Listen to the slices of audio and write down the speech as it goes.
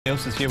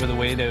Is here with a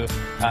way to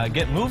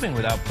get moving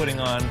without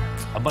putting on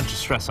a bunch of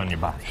stress on your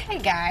body. Hey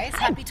guys,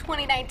 happy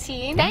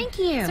 2019. Thank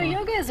you. So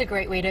yoga is a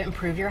great way to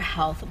improve your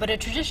health, but a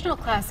traditional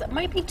class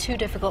might be too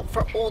difficult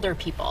for older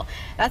people.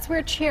 That's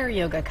where chair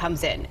yoga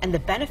comes in, and the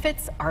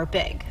benefits are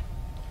big.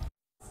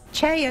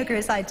 Chair yoga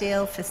is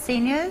ideal for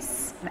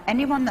seniors,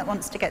 anyone that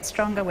wants to get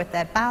stronger with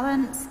their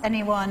balance,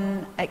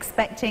 anyone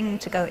expecting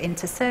to go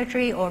into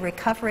surgery or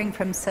recovering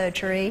from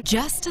surgery.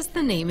 Just as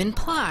the name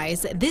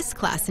implies, this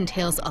class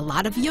entails a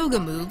lot of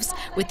yoga moves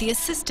with the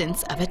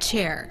assistance of a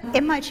chair.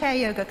 In my chair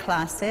yoga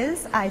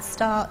classes, I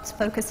start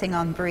focusing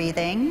on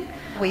breathing.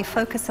 We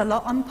focus a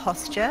lot on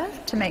posture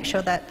to make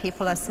sure that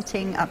people are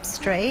sitting up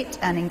straight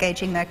and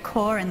engaging their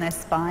core and their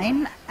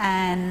spine.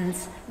 And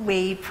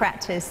we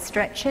practice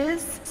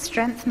stretches,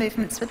 strength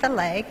movements with the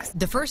legs.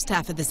 The first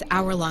half of this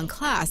hour-long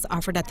class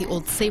offered at the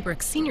old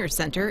Saybrook Senior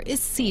Center is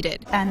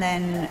seated. And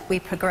then we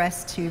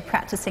progress to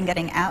practicing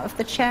getting out of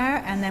the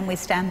chair, and then we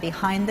stand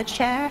behind the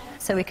chair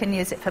so we can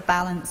use it for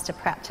balance to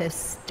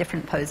practice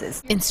different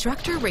poses.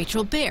 Instructor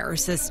Rachel Baer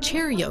says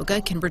chair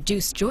yoga can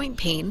reduce joint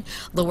pain,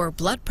 lower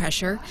blood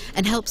pressure,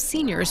 and help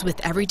seniors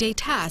with everyday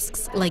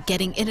tasks like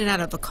getting in and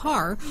out of a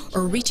car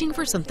or reaching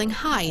for something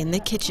high in the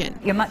kitchen.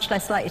 You're much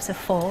less likely to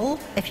fall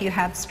if you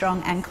have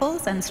strong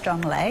ankles and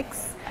strong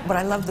legs. What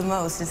I love the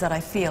most is that I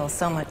feel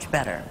so much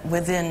better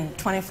within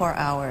 24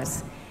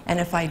 hours.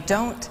 And if I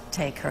don't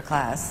take her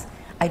class,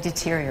 I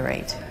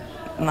deteriorate.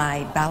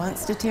 My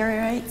balance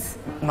deteriorates,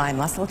 my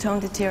muscle tone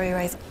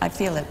deteriorates. I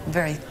feel it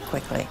very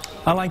quickly.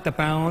 I like the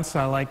balance.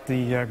 I like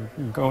the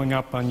going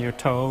up on your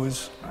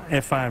toes.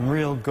 If I'm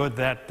real good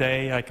that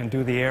day, I can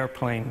do the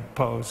airplane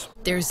pose.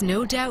 There's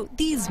no doubt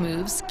these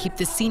moves keep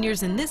the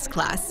seniors in this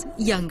class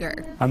younger.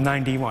 I'm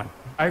 91.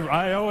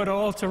 I owe it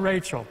all to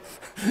Rachel.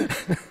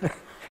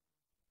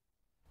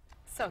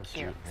 So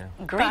cute.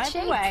 Yeah. Great By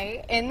the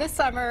way, in the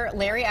summer,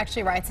 Larry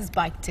actually rides his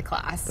bike to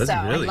class. Really?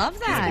 I love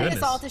that.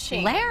 It's all to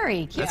Shane.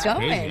 Larry, keep That's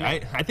going. crazy.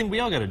 I think we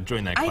all got to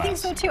join that class. I think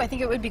so too. I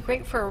think it would be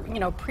great for,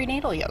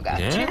 prenatal yoga.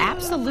 Yeah.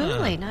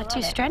 Absolutely, not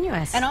too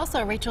strenuous. And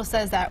also, Rachel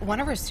says that one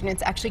of her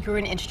students actually grew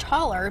an inch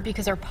taller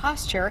because her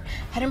posture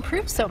had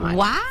improved so much.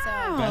 Wow.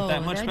 Got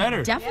that much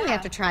better. Definitely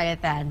have to try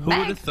it then. Who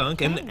would have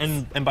thunk?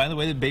 And by the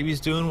way, the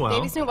baby's doing well.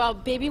 Baby's doing well.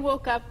 Baby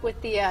woke up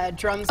with the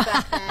drums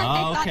back then.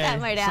 Oh, thought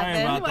that might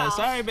happen. Sorry about that.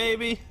 Sorry,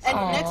 baby. And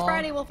next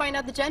Friday, we'll find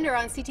out the gender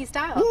on CT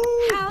Style.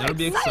 That'll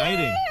be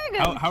exciting.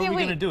 How are we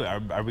going to do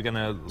it? Are we going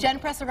to... Jen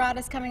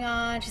Presserata's coming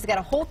on. She's got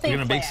a whole thing You're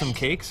going to bake planned. some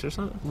cakes or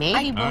something?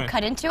 Maybe we'll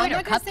cut into it, I'm or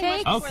not going to say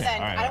much cupcakes. before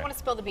then. I don't want to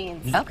spill the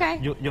beans. Okay.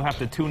 You'll have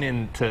to tune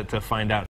in to find out.